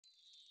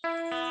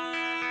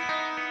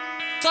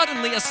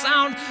suddenly a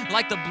sound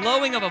like the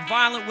blowing of a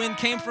violent wind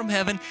came from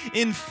heaven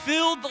and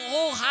filled the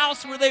whole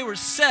house where they were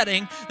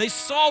sitting. They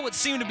saw what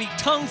seemed to be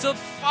tongues of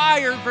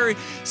fire, very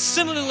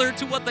similar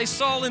to what they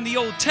saw in the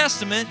Old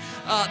Testament,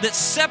 that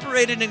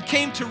separated and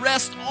came to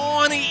rest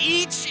on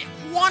each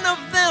one of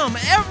them,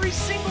 every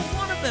single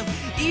one of them,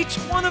 each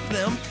one of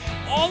them.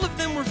 All of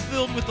them were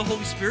filled with the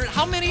Holy Spirit.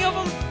 How many of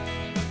them?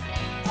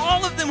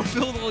 All of them were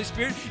filled with the Holy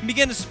Spirit and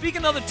began to speak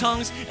in other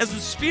tongues as the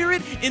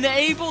Spirit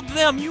enabled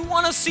them. You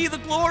want to see the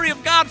glory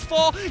of God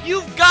fall?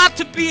 You've got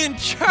to be in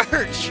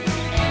church.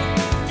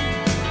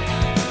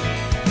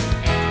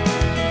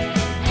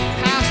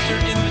 Pastor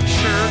in the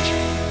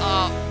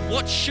church,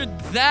 what should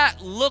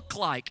that look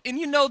like? And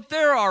you know,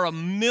 there are a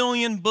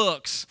million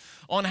books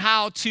on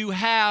how to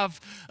have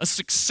a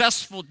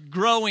successful,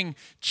 growing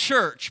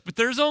church. But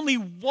there's only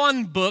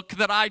one book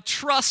that I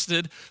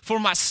trusted for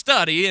my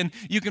study, and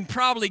you can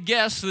probably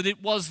guess that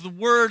it was the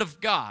Word of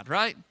God,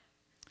 right?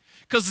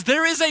 Because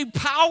there is a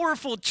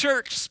powerful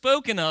church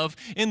spoken of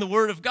in the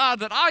Word of God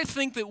that I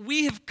think that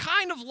we have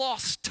kind of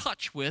lost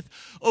touch with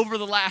over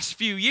the last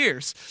few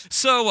years.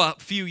 So,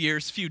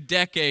 few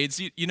decades,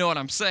 you know what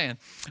I'm saying.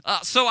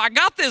 So I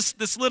got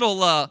this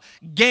little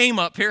game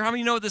up here. How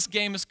many know what this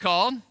game is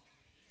called?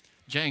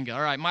 Jenga.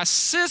 All right, my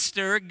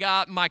sister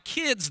got my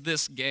kids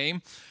this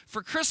game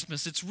for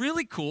Christmas. It's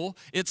really cool.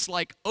 It's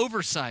like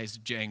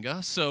oversized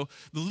Jenga, so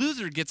the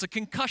loser gets a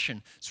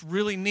concussion. It's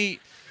really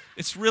neat.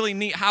 It's really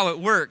neat how it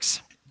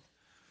works.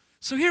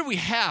 So here we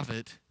have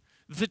it,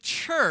 the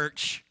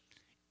church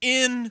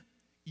in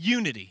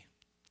unity,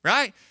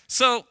 right?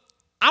 So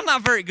I'm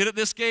not very good at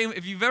this game.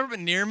 If you've ever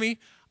been near me,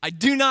 I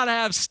do not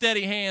have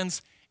steady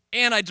hands,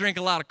 and I drink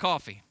a lot of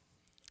coffee.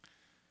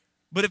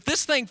 But if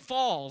this thing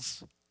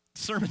falls,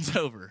 sermon's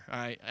over, all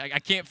right? I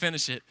can't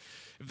finish it.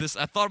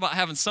 I thought about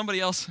having somebody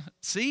else.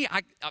 See,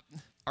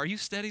 are you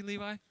steady,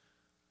 Levi?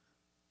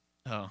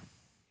 Oh,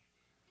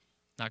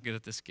 not good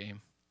at this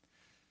game.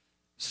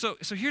 So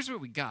here's what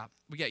we got.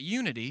 We got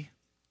unity,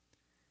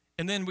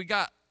 and then we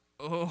got,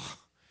 do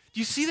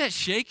you see that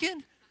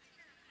shaking?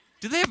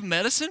 Do they have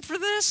medicine for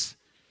this?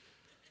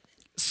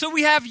 So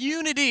we have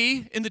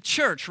unity in the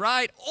church,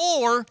 right?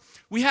 Or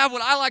we have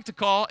what I like to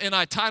call, and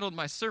I titled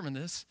my sermon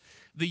this,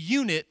 the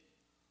unit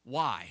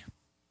why.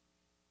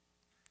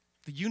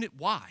 The unit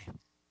why.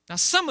 Now,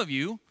 some of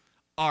you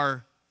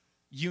are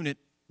unit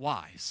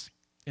whys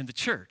in the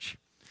church.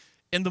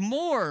 And the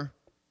more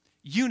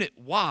unit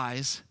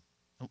whys,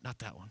 oh, not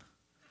that one.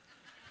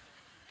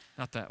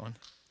 Not that one.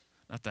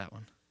 Not that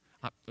one.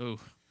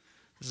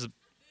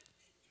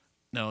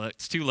 No,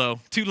 that's too low.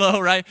 Too low,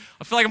 right?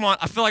 I feel like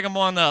I'm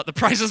on The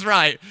Price is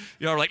Right.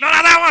 You're like, no,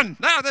 not that one.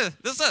 No,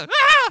 this.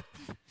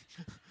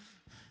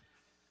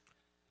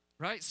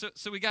 Right?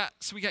 So we got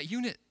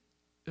unit.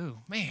 Oh,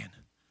 man.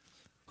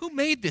 Who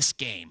made this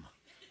game?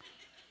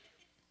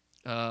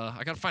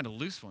 I got to find a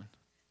loose one.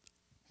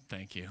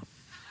 Thank you.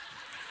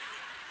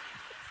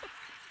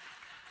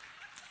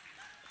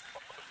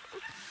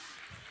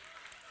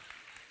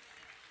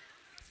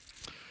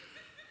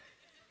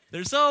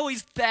 There's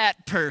always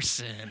that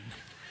person.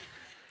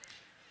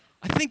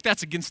 I think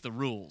that's against the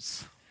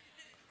rules.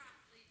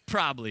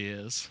 Probably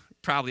is.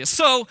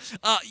 So,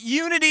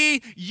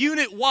 unity,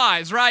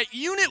 unit-wise, right?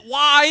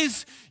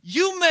 Unit-wise,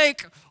 you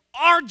make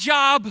our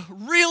job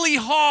really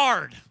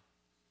hard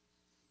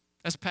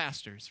as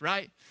pastors,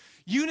 right?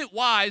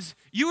 Unit-wise,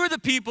 you are the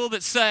people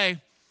that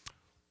say,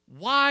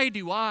 why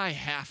do I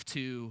have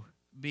to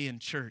be in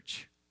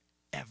church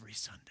every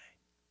Sunday?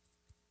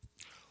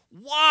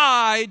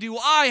 Why do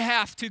I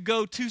have to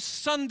go to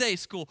Sunday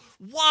school?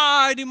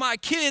 Why do my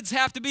kids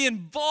have to be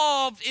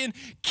involved in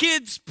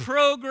kids'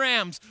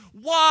 programs?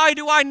 Why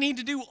do I need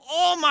to do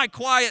all my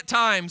quiet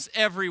times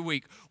every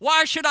week?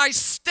 Why should I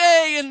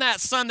stay in that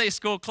Sunday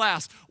school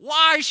class?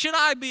 Why should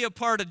I be a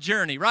part of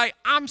Journey, right?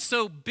 I'm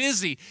so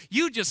busy.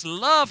 You just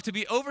love to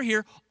be over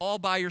here all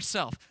by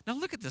yourself. Now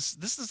look at this.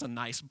 This is a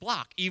nice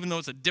block, even though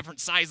it's a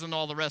different size than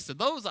all the rest of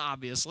those,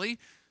 obviously.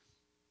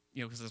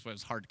 You know, because that's why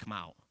it's hard to come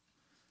out.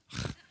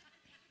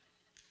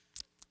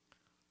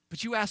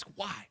 But you ask,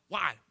 why?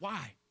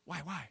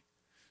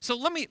 So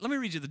let me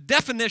read you the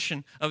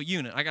definition of a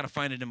unit. I got to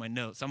find it in my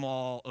notes. I'm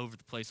all over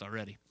the place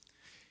already.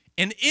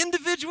 An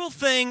individual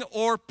thing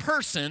or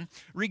person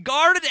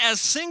regarded as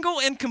single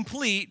and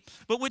complete,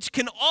 but which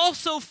can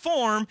also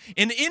form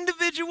an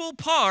individual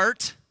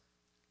part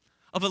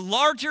of a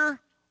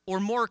larger or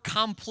more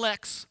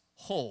complex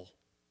whole.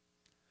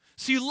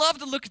 So you love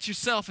to look at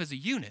yourself as a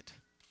unit.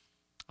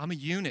 I'm a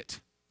unit.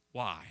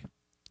 Why?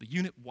 The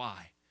unit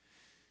why.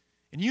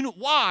 And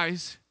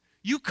unit-wise,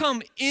 you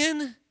come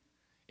in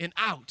and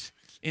out,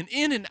 and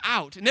in and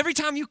out. And every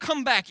time you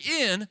come back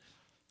in,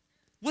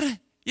 you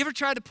ever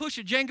tried to push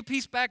a Jenga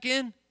piece back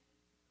in?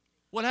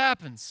 What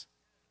happens?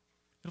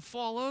 It'll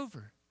fall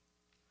over.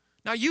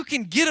 Now, you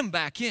can get them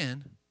back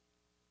in.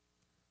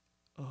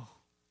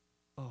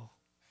 Oh.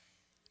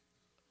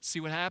 See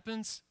what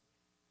happens?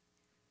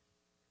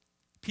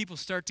 People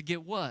start to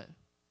get what?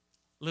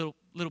 Little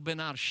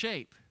bit out of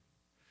shape.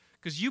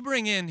 Because you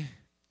bring in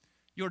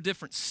your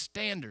different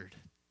standard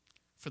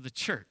for the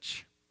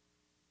church.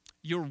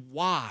 Your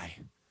why.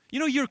 You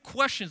know, your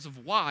questions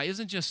of why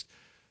isn't just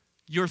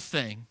your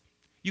thing.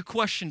 You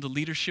question the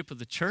leadership of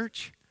the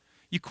church.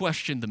 You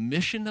question the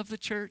mission of the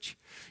church.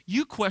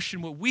 You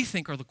question what we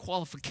think are the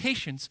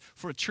qualifications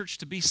for a church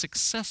to be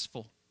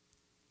successful.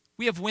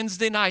 We have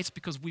Wednesday nights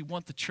because we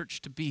want the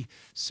church to be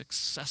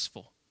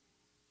successful.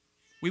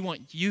 We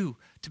want you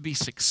to be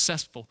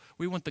successful.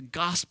 We want the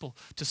gospel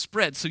to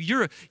spread. So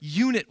you're a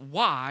unit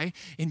Y,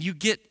 and you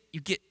get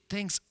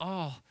things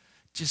all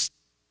just,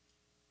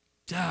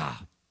 I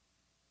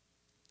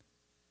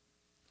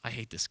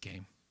hate this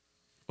game.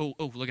 Oh,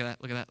 look at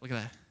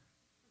that.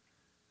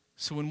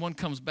 So when one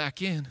comes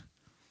back in,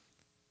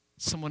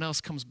 someone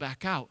else comes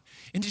back out.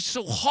 And it's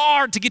so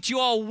hard to get you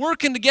all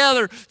working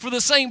together for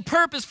the same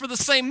purpose, for the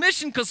same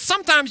mission, because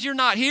sometimes you're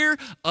not here,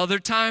 other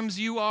times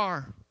you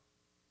are.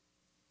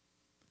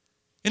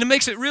 And it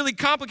makes it really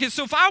complicated.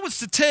 So if I was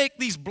to take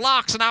these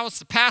blocks and I was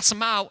to pass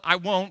them out, I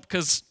won't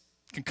because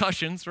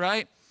concussions,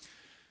 right?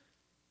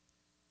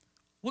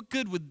 What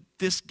good would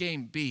this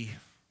game be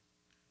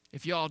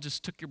if y'all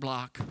just took your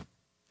block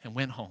and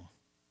went home?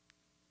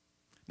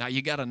 Now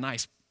you got a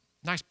nice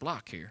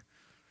block here.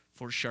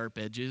 4 sharp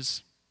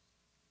edges.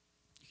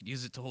 You can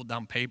use it to hold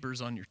down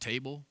papers on your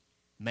table,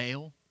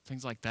 mail,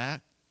 things like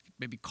that.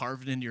 Maybe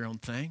carve it into your own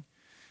thing.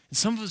 And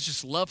some of us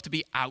just love to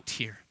be out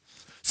here.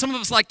 Some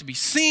of us like to be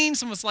seen.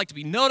 Some of us like to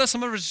be noticed.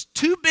 Some of us are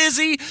too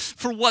busy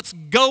for what's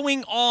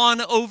going on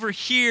over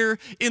here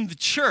in the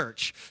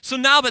church. So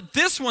now that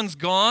this one's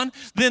gone,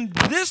 then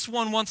this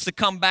one wants to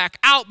come back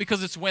out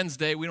because it's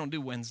Wednesday. We don't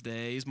do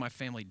Wednesdays. My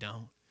family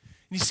don't.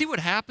 And you see what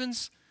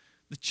happens?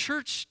 The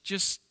church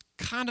just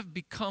kind of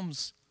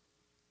becomes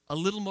a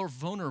little more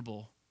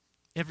vulnerable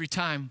every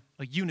time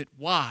a unit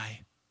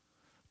Y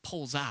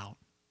pulls out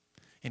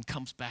and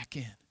comes back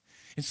in.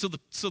 And so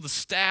the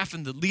staff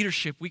and the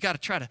leadership, we got to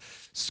try to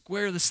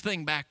square this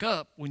thing back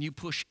up when you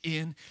push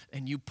in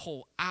and you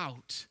pull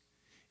out.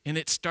 And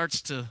it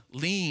starts to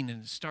lean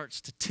and it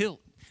starts to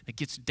tilt. It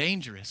gets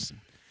dangerous and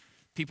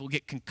people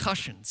get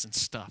concussions and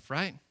stuff,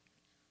 right?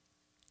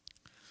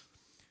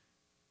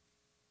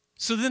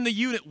 So then the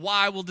unit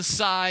Y will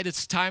decide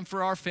it's time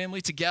for our family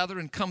to gather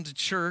and come to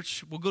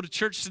church. We'll go to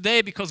church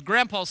today because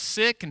Grandpa's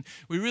sick and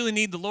we really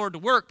need the Lord to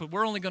work, but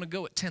we're only going to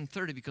go at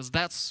 10:30 because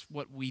that's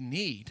what we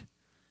need.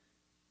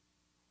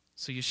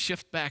 So you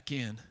shift back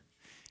in,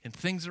 and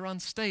things are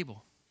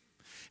unstable.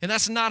 And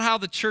that's not how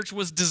the church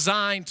was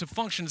designed to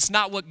function. It's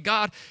not what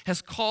God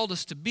has called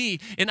us to be.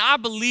 And I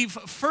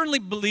firmly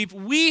believe,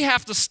 we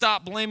have to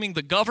stop blaming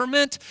the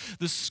government,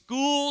 the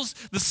schools,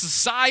 the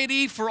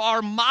society for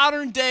our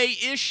modern day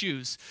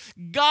issues.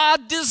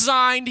 God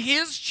designed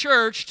His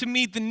church to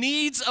meet the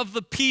needs of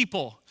the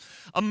people.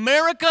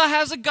 America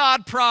has a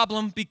God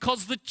problem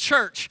because the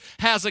church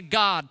has a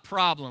God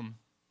problem.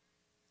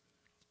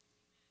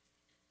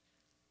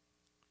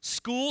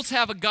 Schools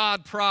have a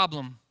God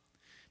problem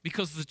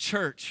because the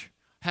church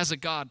has a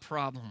God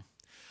problem.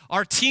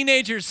 Our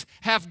teenagers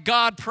have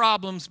God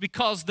problems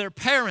because their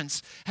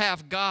parents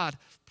have God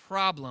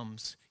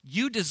problems.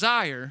 You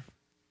desire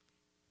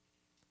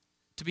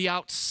to be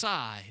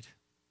outside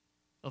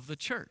of the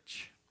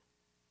church.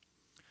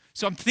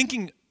 So I'm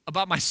thinking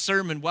about my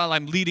sermon while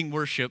I'm leading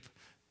worship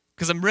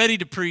because I'm ready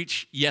to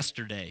preach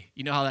yesterday.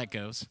 You know how that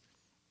goes.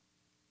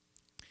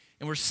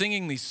 And we're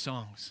singing these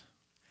songs.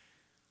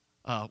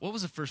 What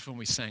was the first one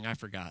we sang? I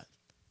forgot.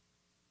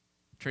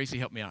 Tracy,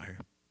 help me out here.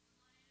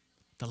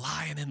 The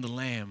Lion and the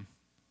Lamb.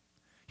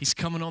 He's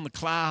coming on the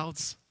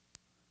clouds.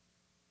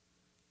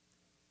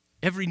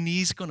 Every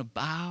knee's going to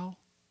bow.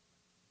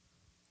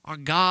 Our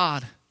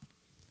God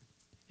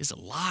is a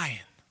lion.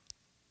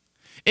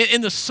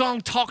 And the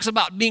song talks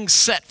about being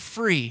set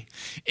free.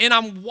 And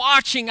I'm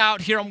watching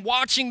out here. I'm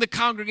watching the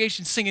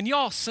congregation sing. And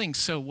y'all sing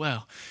so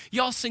well.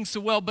 Y'all sing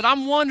so well. But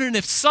I'm wondering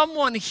if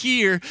someone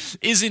here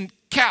is in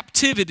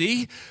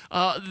captivity.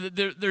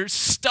 They're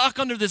stuck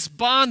under this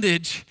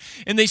bondage.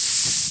 And they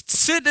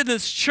sit in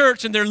this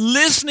church and they're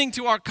listening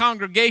to our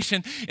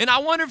congregation. And I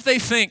wonder if they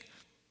think,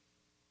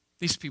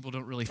 these people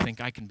don't really think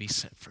I can be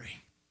set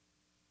free.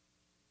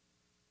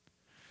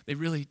 They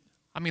really,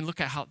 look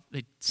at how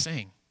they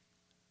sing.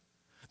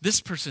 This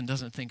person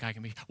doesn't think I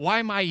can be. Why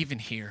am I even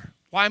here?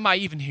 Why am I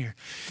even here?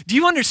 Do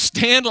you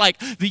understand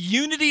the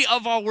unity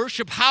of our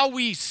worship, how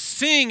we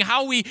sing,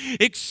 how we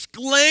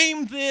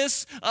exclaim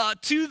this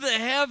to the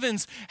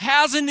heavens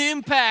has an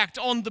impact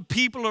on the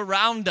people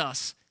around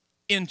us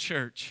in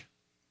church?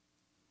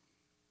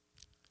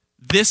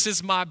 This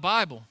is my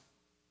Bible.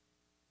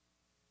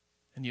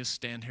 And you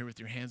stand here with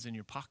your hands in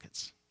your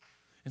pockets.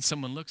 And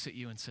someone looks at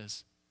you and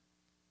says,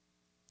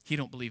 he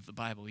don't believe the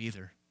Bible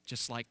either,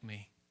 just like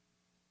me.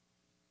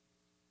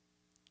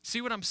 See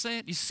what I'm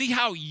saying? You see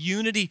how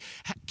unity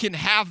can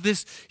have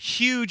this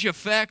huge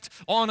effect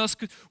on us?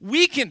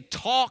 We can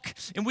talk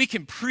and we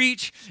can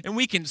preach and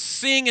we can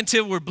sing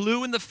until we're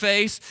blue in the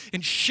face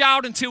and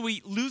shout until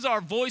we lose our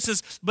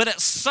voices. But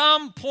at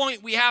some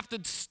point we have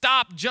to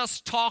stop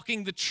just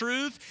talking the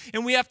truth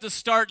and we have to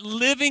start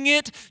living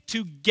it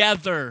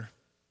together.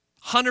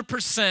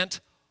 100%,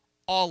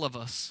 all of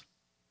us.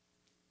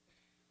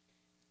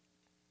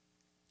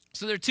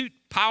 So there are two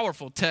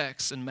powerful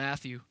texts in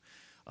Matthew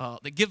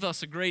that give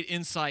us a great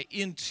insight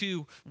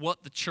into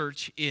what the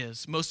church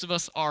is. Most of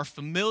us are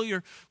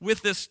familiar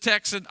with this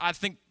text, and I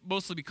think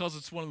mostly because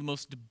it's one of the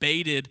most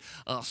debated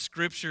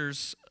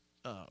scriptures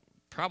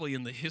probably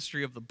in the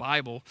history of the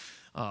Bible.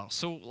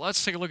 So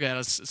let's take a look at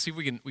it, see if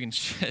we can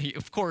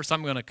of course,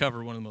 I'm going to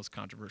cover one of the most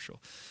controversial,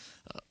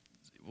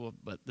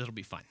 but that'll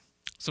be fine.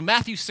 So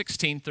Matthew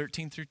 16,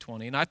 13 through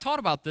 20, and I taught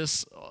about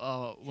this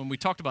when we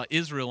talked about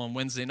Israel on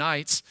Wednesday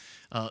nights,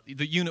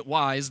 the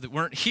unit-wise that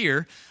weren't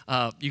here.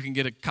 You can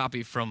get a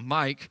copy from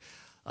Mike.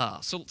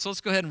 So let's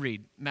go ahead and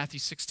read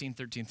Matthew 16,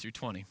 13 through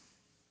 20. It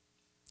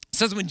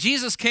says, when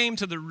Jesus came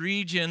to the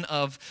region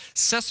of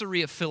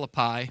Caesarea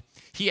Philippi,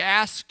 he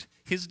asked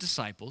his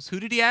disciples. Who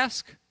did he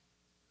ask?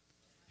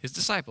 His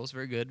disciples.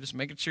 Very good. Just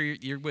making sure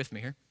you're with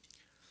me here.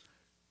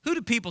 Who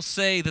do people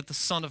say that the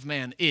Son of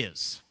Man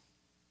is?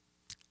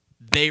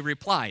 They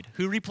replied.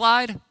 Who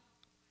replied?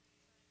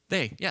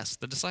 They. Yes,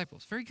 the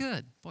disciples. Very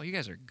good. Boy, you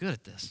guys are good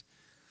at this.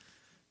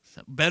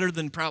 Better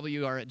than probably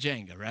you are at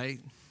Jenga, right?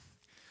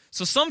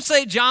 So some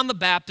say John the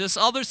Baptist,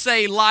 others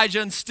say Elijah,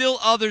 and still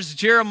others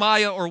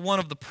Jeremiah or one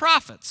of the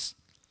prophets.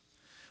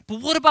 But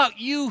what about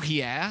you,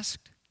 he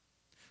asked.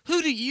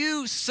 Who do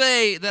you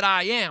say that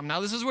I am? Now,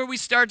 this is where we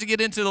start to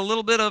get into a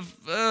little bit of,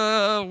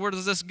 where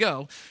does this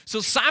go? So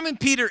Simon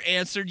Peter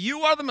answered,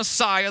 you are the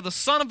Messiah, the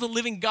Son of the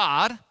living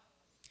God.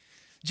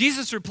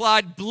 Jesus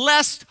replied,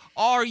 blessed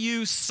are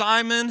you,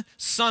 Simon,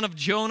 son of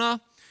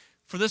Jonah,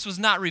 for this was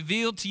not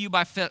revealed to you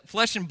by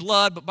flesh and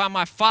blood, but by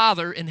my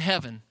Father in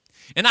heaven.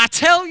 And I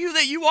tell you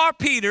that you are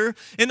Peter,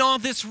 and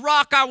on this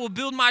rock I will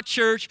build my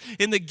church,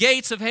 and the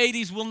gates of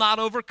Hades will not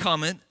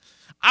overcome it.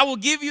 I will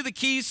give you the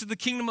keys to the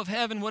kingdom of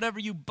heaven. Whatever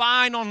you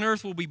bind on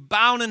earth will be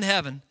bound in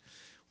heaven.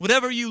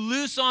 Whatever you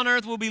loose on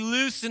earth will be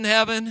loosed in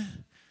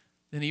heaven.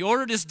 Then he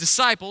ordered his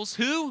disciples,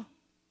 who?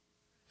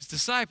 His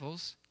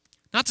disciples,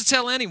 not to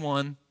tell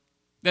anyone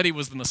that he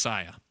was the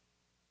Messiah.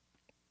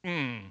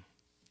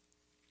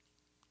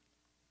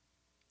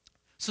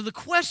 So the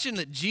question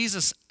that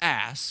Jesus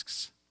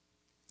asks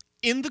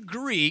in the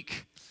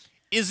Greek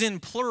is in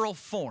plural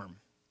form,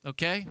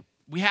 okay?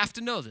 We have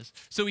to know this.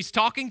 So he's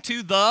talking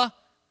to the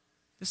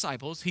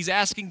disciples. He's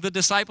asking the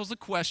disciples a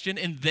question,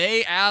 and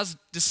they, as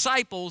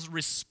disciples,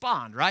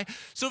 respond, right?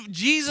 So if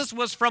Jesus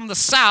was from the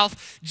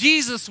south,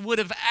 Jesus would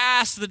have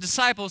asked the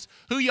disciples,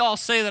 who y'all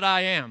say that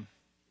I am?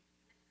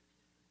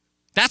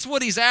 That's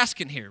what he's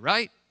asking here,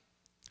 right?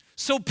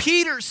 So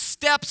Peter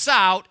steps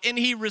out and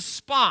he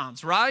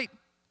responds, right?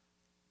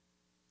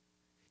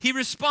 He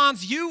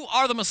responds, you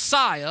are the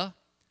Messiah,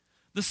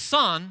 the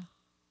Son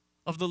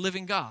of the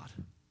living God.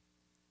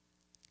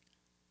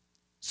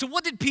 So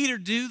what did Peter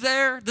do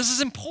there? This is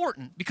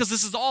important because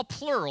this is all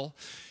plural.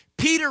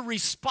 Peter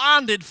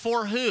responded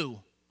for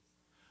who?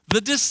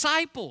 The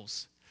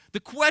disciples. The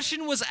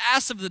question was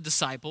asked of the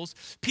disciples.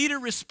 Peter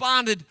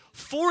responded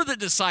for the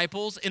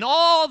disciples, and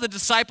all the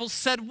disciples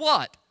said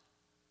what?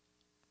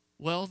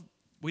 Well,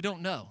 we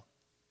don't know.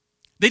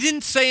 They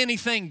didn't say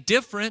anything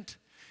different.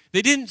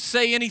 They didn't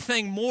say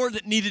anything more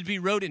that needed to be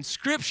wrote in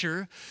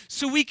Scripture,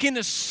 so we can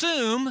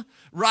assume,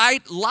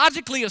 right,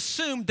 logically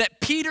assume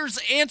that Peter's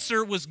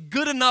answer was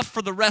good enough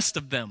for the rest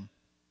of them,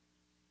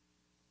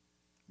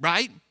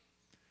 right?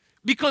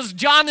 Because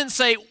John didn't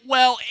say,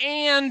 well,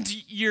 and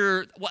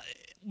you're,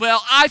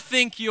 well, I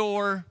think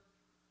you're,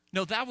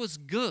 no, that was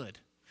good.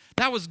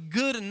 That was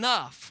good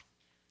enough.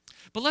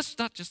 But let's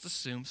not just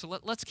assume, so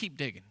let's keep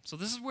digging. So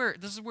this is where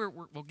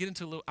we'll get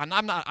into a little, and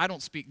I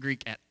don't speak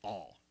Greek at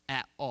all.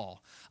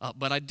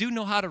 But I do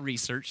know how to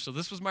research, so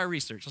this was my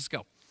research. Let's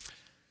go.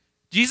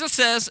 Jesus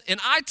says, and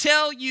I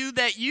tell you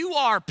that you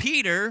are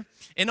Peter,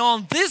 and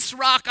on this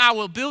rock I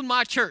will build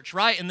my church,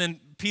 right? And then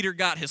Peter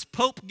got his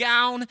pope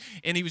gown,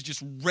 and he was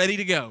just ready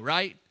to go,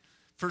 right?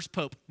 First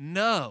pope.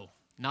 No,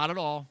 not at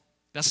all.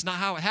 That's not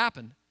how it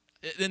happened.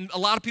 And a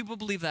lot of people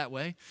believe that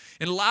way.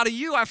 And a lot of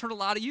you, I've heard a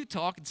lot of you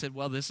talk and said,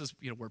 well, this is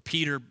where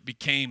Peter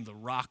became the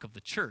rock of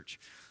the church.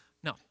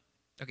 No.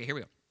 Okay, here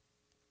we go.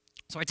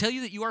 So I tell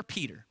you that you are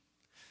Peter.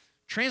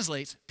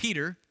 Translates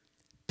Peter,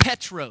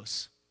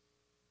 Petros.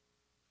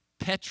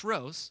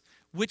 Petros,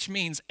 which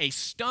means a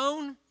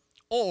stone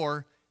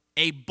or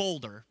a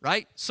boulder,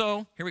 right?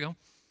 So here we go.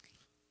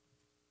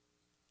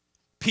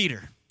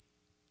 Peter,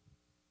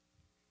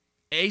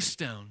 a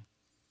stone,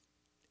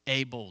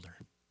 a boulder.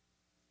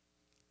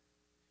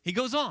 He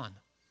goes on,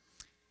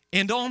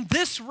 and on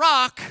this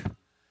rock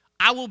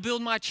I will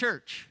build my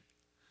church.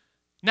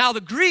 Now the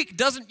Greek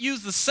doesn't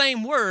use the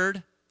same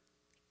word,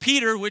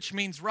 Peter, which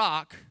means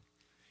rock,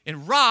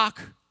 and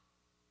rock,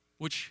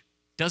 which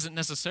doesn't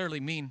necessarily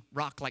mean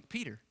rock like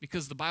Peter,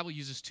 because the Bible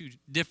uses two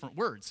different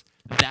words.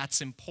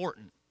 That's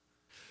important.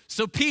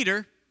 So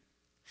Peter,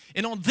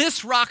 and on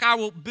this rock I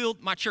will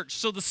build my church.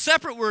 So the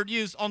separate word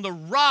used on the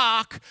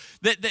rock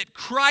that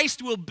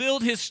Christ will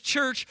build his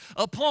church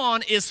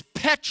upon is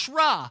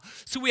Petra.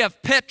 So we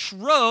have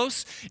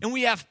Petros and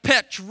we have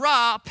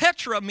Petra.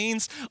 Petra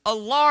means a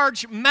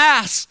large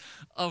mass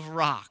of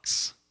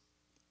rocks.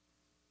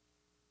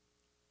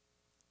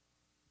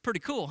 Pretty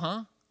cool,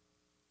 huh?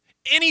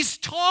 And he's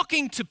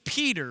talking to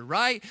Peter,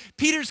 right?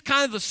 Peter's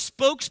kind of the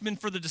spokesman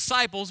for the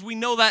disciples. We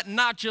know that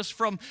not just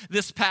from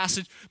this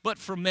passage, but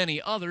from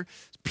many other.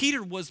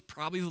 Peter was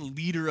probably the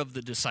leader of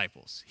the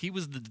disciples. He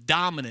was the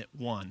dominant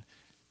one.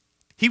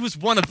 He was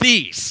one of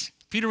these.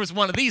 Peter was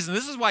one of these. And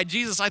this is why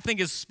Jesus, I think,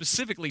 is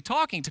specifically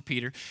talking to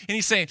Peter. And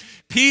he's saying,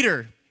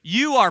 Peter,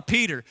 you are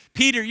Peter.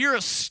 Peter, you're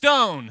a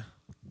stone,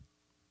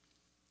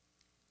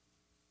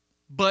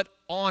 but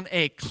on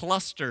a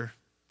cluster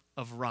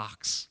of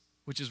rocks,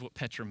 which is what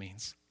Petra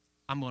means.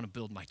 I'm going to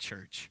build my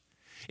church.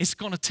 It's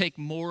going to take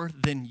more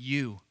than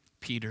you,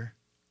 Peter.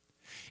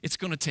 It's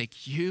going to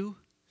take you.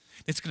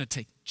 It's going to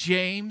take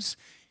James.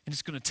 And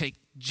it's going to take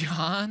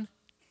John.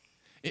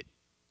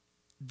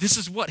 This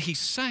is what he's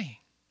saying.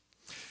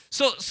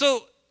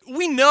 So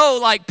we know,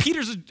 like,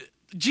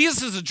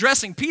 Jesus is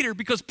addressing Peter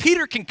because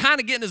Peter can kind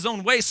of get in his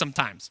own way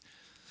sometimes.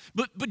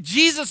 But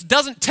Jesus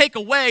doesn't take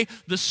away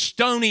the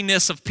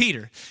stoniness of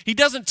Peter. He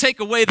doesn't take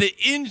away the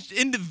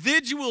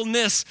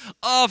individualness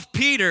of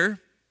Peter.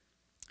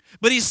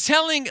 But he's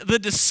telling the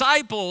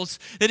disciples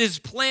that his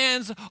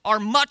plans are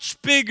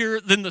much bigger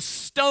than the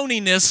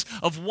stoniness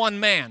of one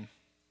man.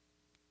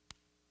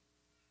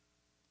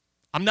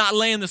 I'm not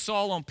laying this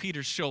all on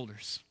Peter's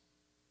shoulders.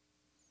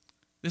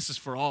 This is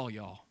for all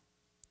y'all.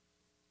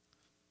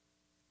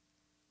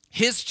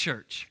 His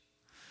church,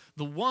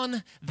 the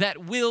one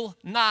that will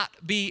not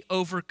be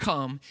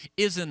overcome,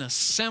 is an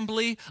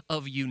assembly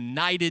of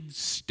united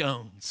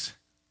stones.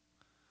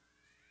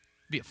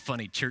 Be a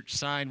funny church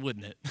sign,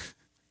 wouldn't it?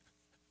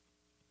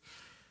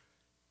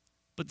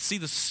 But see,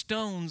 the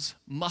stones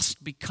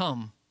must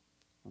become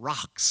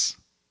rocks.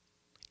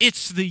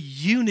 It's the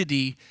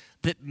unity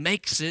that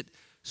makes it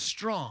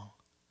strong.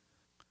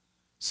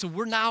 So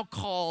we're now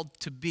called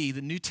to be,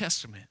 the New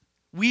Testament,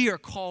 we are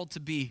called to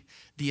be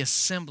the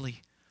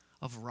assembly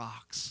of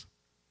rocks.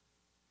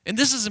 And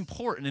this is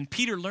important, and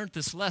Peter learned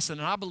this lesson,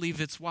 and I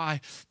believe it's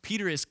why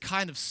Peter is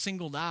kind of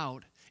singled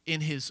out in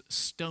his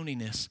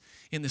stoniness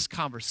in this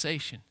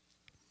conversation.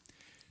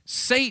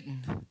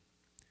 Satan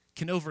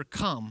can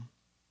overcome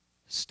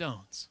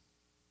stones.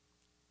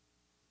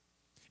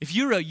 If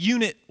you're a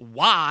unit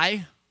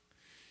Y,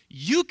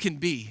 you can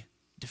be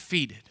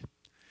defeated.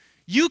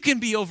 You can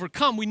be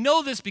overcome. We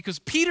know this because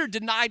Peter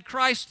denied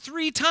Christ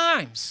 3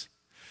 times.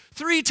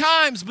 3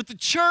 times, but the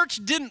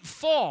church didn't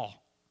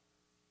fall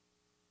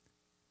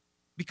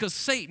because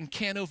Satan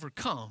can't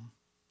overcome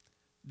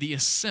the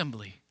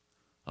assembly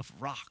of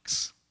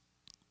rocks.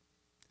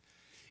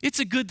 It's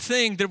a good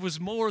thing there was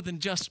more than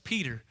just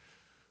Peter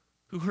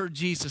who heard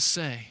Jesus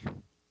say,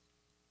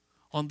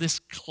 on this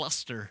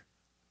cluster,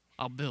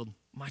 I'll build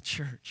my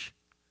church.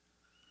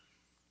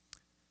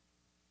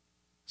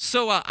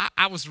 So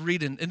I was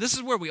reading, and this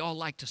is where we all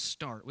like to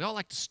start. We all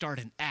like to start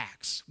in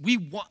Acts. We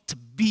want to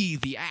be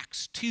the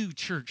Acts 2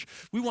 church.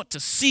 We want to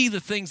see the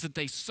things that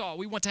they saw.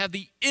 We want to have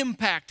the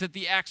impact that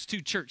the Acts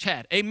 2 church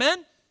had.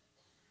 Amen?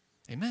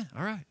 Amen.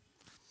 All right.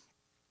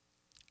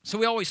 So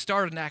we always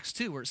start in Acts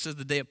 2 where it says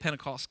the day of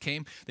Pentecost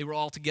came. They were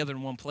all together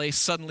in one place.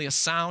 Suddenly a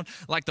sound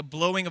like the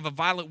blowing of a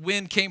violent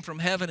wind came from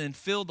heaven and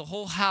filled the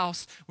whole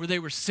house where they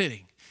were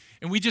sitting.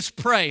 And we just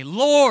pray,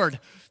 Lord,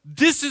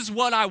 this is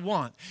what I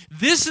want.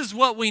 This is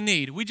what we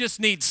need. We just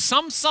need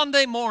some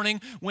Sunday morning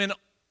when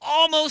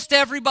almost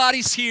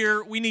everybody's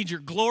here. We need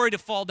your glory to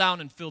fall down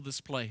and fill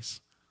this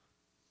place.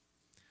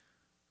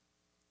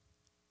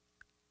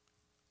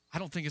 I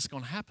don't think it's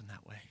going to happen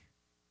that way.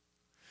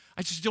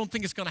 I just don't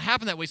think it's going to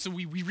happen that way. So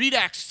we read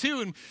Acts 2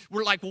 and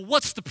we're like, well,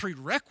 what's the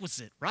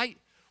prerequisite, right?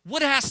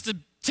 What has to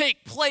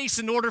take place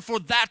in order for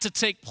that to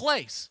take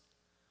place?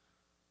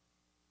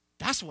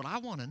 That's what I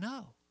want to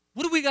know.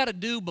 What do we got to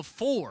do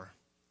before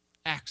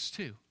Acts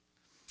 2?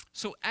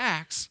 So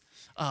Acts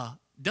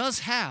does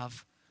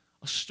have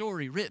a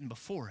story written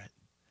before it,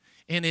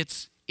 and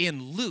it's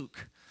in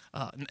Luke.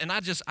 And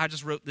I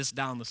just wrote this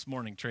down this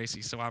morning,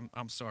 Tracy. So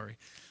I'm sorry.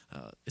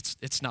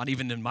 It's not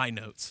even in my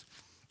notes.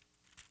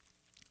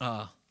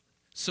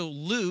 So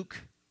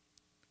Luke,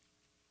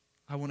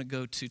 I want to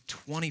go to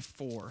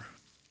 24.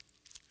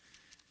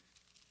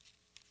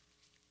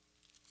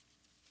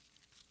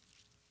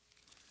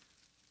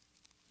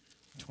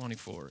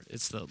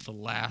 It's the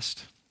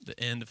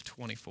end of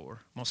 24. I'm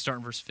going to start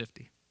in verse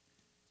 50.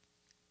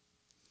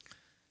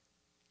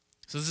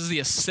 So this is the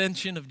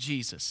ascension of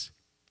Jesus.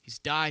 He's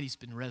died, he's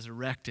been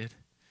resurrected.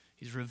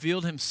 He's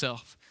revealed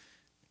himself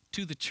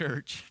to the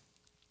church.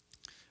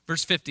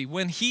 Verse 50,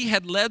 when he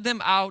had led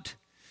them out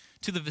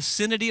to the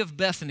vicinity of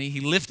Bethany, he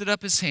lifted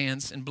up his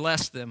hands and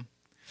blessed them.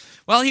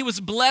 While he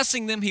was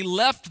blessing them, he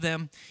left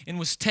them and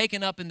was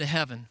taken up into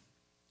heaven.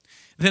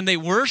 Then they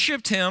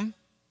worshiped him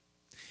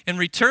and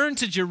returned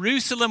to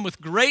Jerusalem with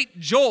great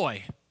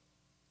joy.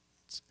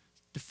 It's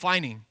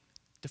defining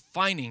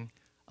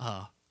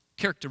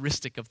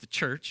characteristic of the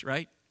church,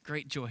 right?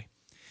 Great joy.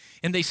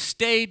 And they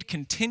stayed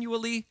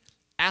continually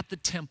at the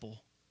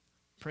temple,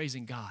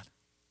 praising God.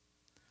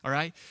 All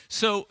right?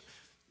 So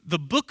the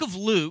book of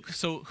Luke,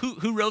 so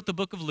who wrote the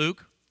book of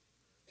Luke?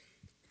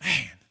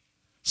 Man,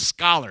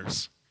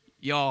 scholars,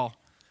 y'all.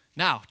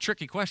 Now,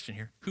 tricky question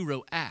here. Who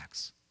wrote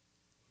Acts?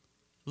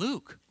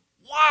 Luke.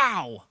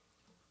 Wow.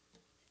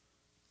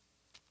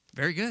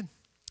 Very good.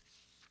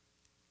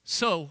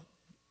 So,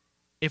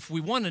 if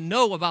we want to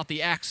know about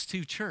the Acts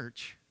 2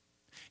 church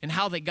and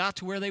how they got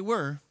to where they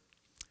were,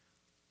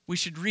 we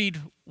should read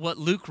what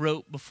Luke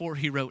wrote before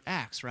he wrote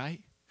Acts,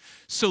 right?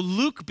 So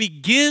Luke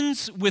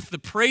begins with the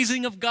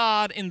praising of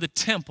God in the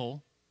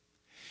temple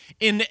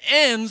and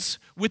ends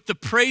with the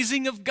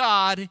praising of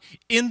God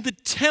in the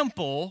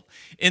temple.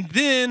 And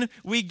then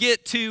we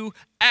get to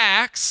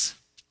Acts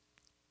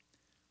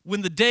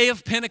when the day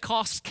of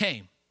Pentecost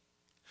came.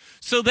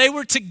 So they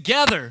were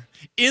together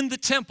in the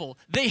temple.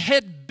 They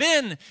had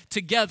been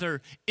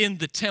together in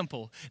the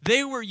temple.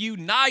 They were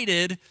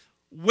united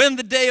when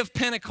the day of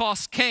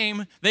Pentecost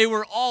came. They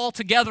were all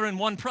together in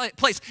one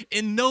place,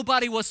 and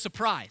nobody was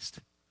surprised.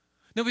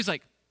 Nobody's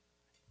like,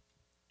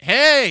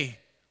 hey,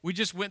 we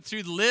just went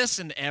through the list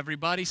and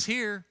everybody's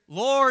here.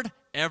 Lord,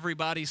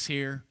 everybody's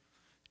here.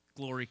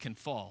 Glory can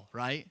fall,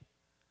 right?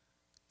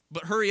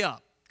 But hurry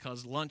up,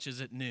 because lunch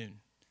is at noon.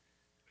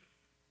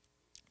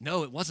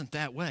 No, it wasn't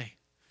that way.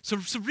 So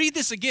read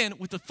this again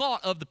with the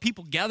thought of the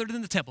people gathered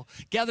in the temple,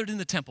 gathered in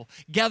the temple,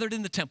 gathered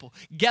in the temple,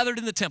 gathered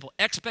in the temple.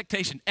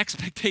 Expectation,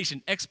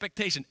 expectation,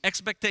 expectation,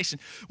 expectation.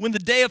 When the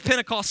day of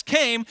Pentecost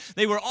came,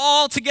 they were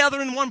all together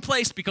in one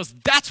place because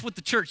that's what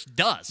the church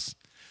does.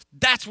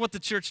 That's what the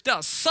church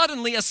does.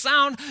 Suddenly, a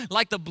sound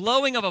like the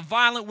blowing of a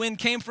violent wind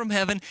came from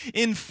heaven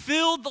and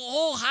filled the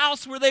whole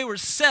house where they were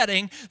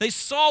sitting. They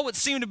saw what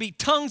seemed to be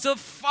tongues of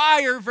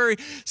fire, very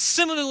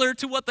similar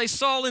to what they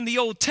saw in the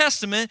Old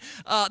Testament,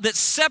 that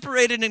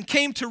separated and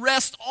came to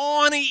rest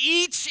on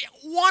each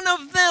one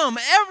of them,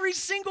 every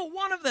single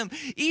one of them,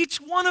 each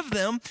one of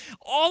them.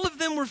 All of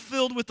them were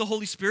filled with the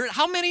Holy Spirit.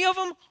 How many of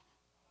them?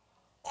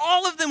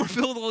 All of them were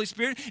filled with the Holy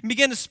Spirit and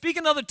began to speak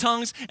in other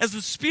tongues as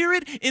the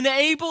Spirit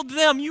enabled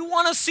them. You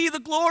want to see the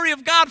glory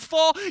of God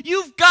fall?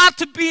 You've got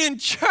to be in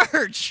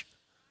church.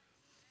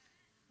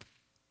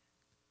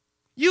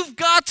 You've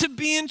got to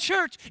be in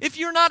church. If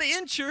you're not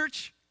in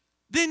church,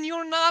 then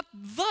you're not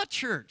the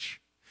church.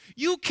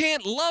 You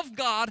can't love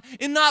God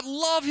and not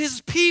love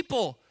His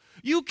people.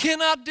 You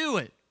cannot do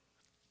it.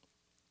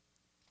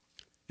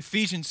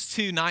 Ephesians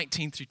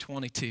 2:19 through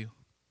 22.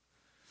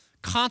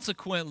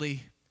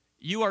 Consequently,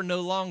 you are no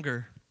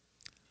longer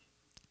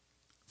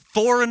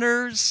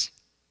foreigners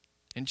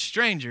and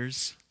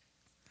strangers,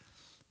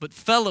 but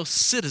fellow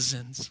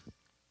citizens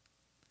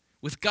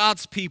with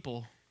God's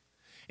people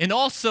and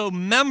also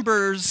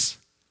members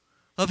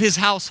of His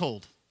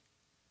household.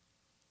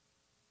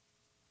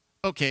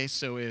 Okay,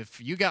 so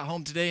if you got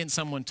home today and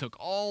someone took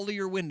all of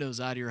your windows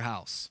out of your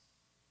house,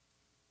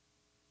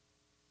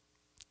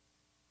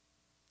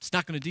 it's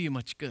not going to do you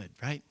much good,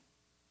 right?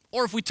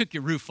 Or if we took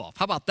your roof off.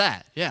 How about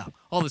that? Yeah,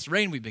 all this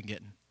rain we've been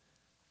getting.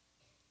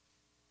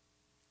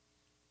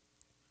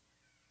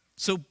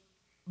 So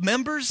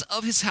members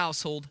of His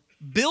household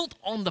built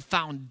on the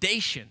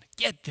foundation,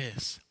 get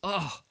this,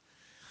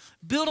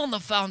 built on the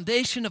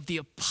foundation of the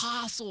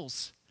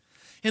apostles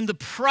and the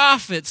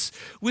prophets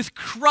with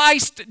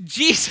Christ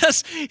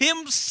Jesus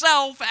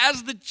Himself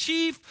as the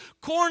chief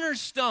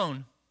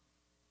cornerstone.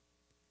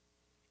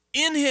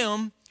 In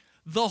Him,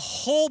 the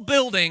whole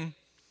building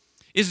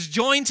is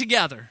joined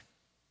together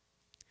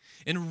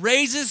and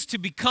raises to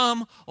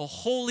become a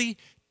holy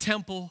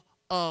temple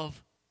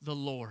of the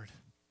Lord.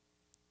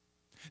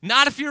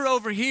 Not if you're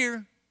over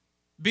here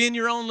being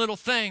your own little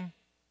thing.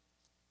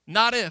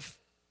 Not if.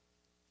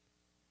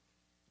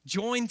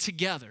 Joined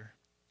together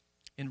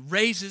and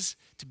raises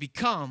to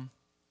become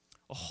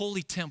a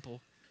holy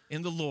temple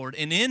in the Lord.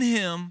 And in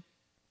Him,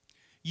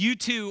 you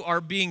too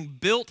are being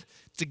built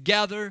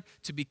together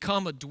to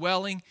become a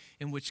dwelling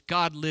in which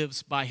God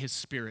lives by His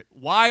Spirit.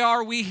 Why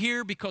are we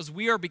here? Because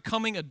we are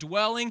becoming a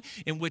dwelling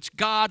in which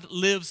God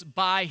lives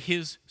by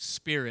His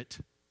Spirit.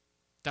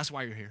 That's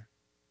why you're here.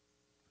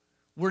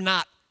 We're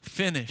not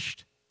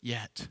finished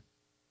yet.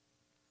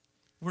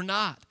 We're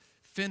not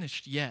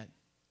finished yet.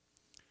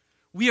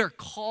 We are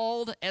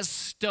called as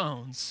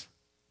stones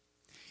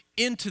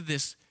into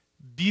this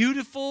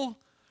beautiful,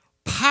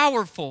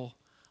 powerful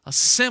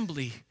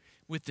assembly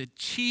with the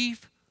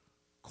chief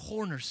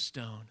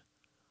cornerstone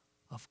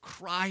of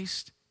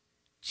Christ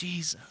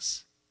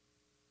Jesus.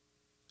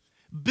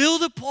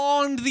 Build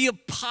upon the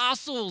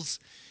apostles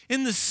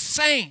and the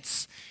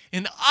saints,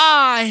 and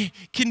I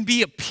can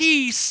be a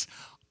piece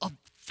of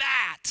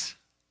that.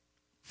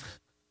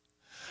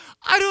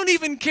 I don't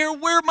even care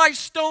where my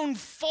stone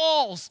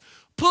falls.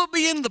 Put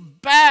me in the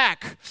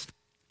back.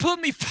 Put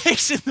me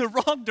facing the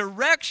wrong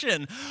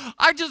direction.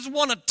 I just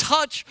want to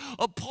touch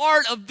a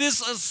part of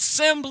this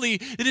assembly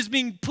that is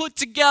being put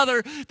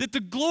together that the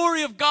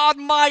glory of God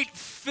might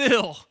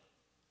fill.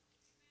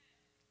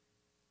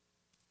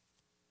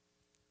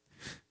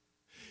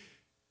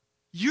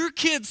 Your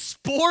kid's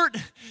sport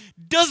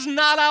does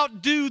not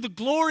outdo the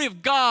glory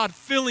of God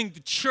filling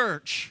the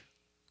church.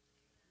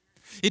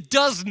 It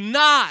does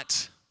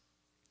not.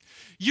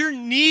 Your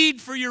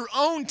need for your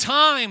own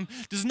time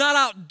does not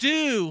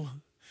outdo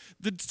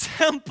the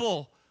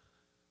temple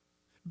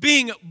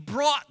being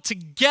brought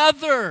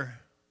together.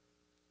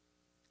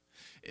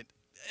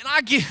 And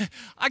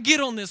I get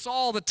on this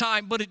all the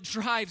time, but it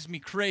drives me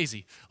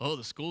crazy. Oh,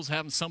 the school's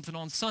having something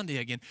on Sunday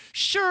again.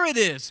 Sure it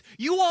is.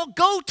 You all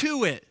go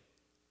to it.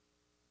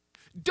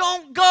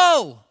 Don't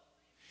go.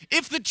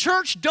 If the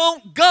church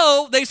don't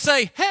go, they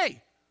say,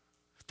 hey,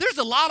 there's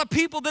a lot of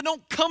people that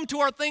don't come to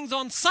our things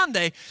on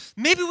Sunday.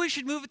 Maybe we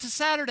should move it to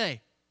Saturday.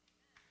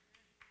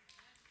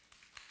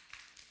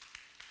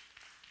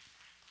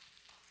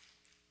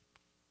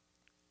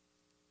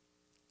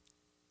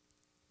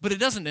 But it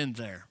doesn't end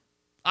there.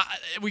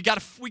 We got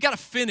to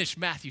finish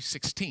Matthew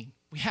 16.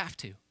 We have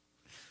to.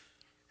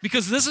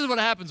 Because this is what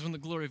happens when the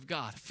glory of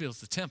God fills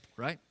the temple,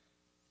 right?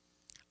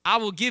 I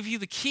will give you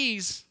the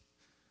keys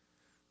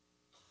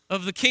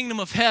of the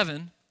kingdom of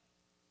heaven.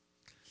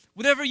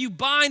 Whatever you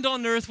bind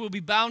on earth will be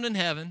bound in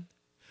heaven.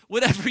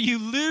 Whatever you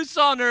loose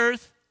on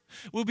earth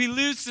will be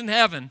loosed in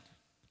heaven.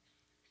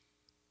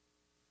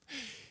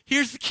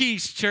 Here's the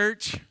keys,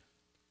 church.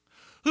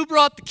 Who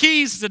brought the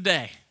keys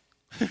today?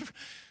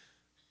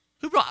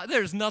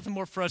 There's nothing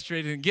more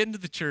frustrating than getting to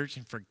the church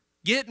and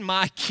forgetting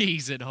my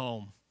keys at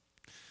home.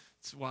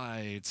 That's why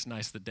it's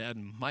nice that Dad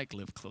and Mike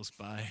live close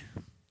by.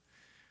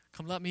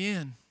 Come let me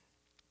in.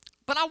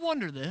 But I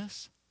wonder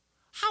this.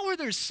 How are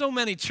there so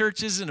many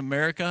churches in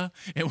America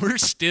and we're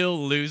still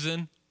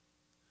losing?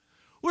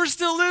 We're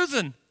still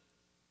losing.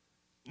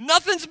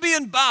 Nothing's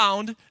being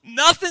bound.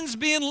 Nothing's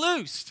being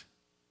loosed.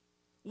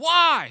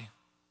 Why?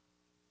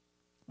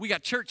 We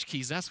got church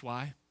keys, that's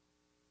why.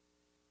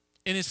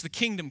 And it's the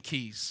kingdom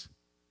keys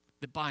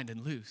that bind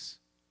and loose.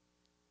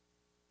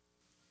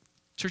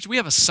 Church, we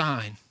have a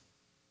sign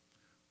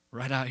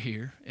right out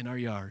here in our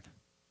yard.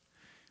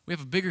 We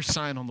have a bigger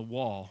sign on the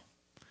wall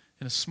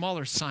and a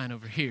smaller sign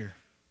over here.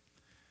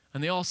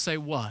 And they all say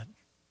what?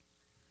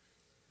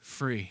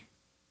 Free.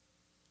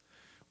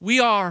 We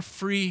are a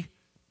free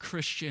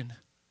Christian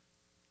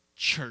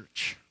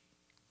church.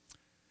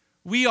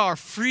 We are a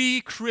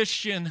free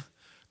Christian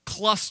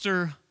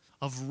cluster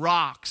of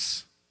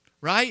rocks,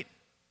 right?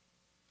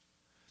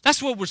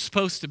 That's what we're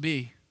supposed to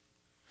be.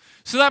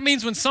 So that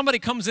means when somebody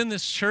comes in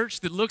this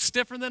church that looks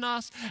different than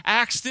us,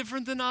 acts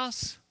different than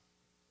us,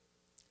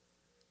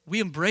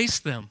 we embrace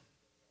them.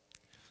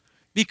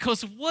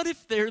 Because what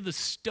if they're the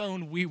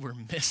stone we were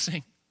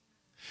missing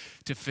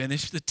to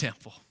finish the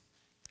temple?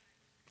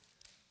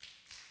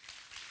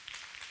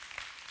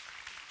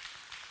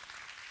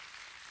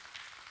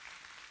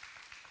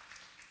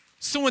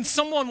 So when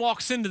someone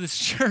walks into this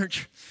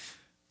church,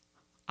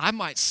 I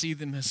might see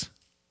them as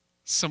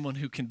someone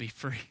who can be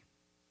free.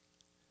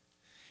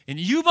 And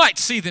you might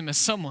see them as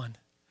someone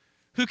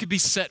who could be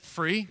set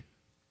free.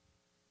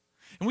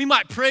 And we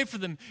might pray for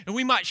them and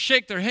we might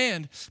shake their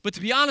hand. But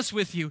to be honest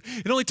with you,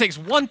 it only takes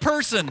one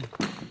person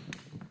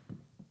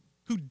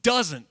who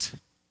doesn't.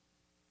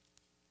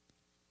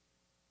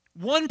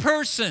 One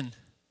person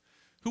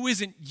who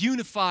isn't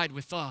unified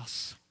with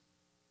us.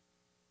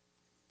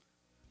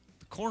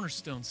 The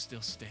cornerstone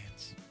still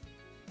stands.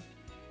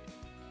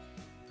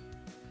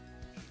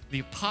 The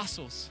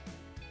apostles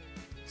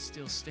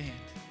still stand.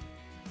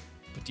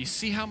 But do you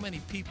see how many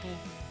people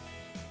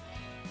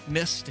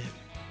missed it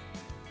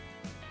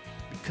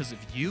because of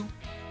you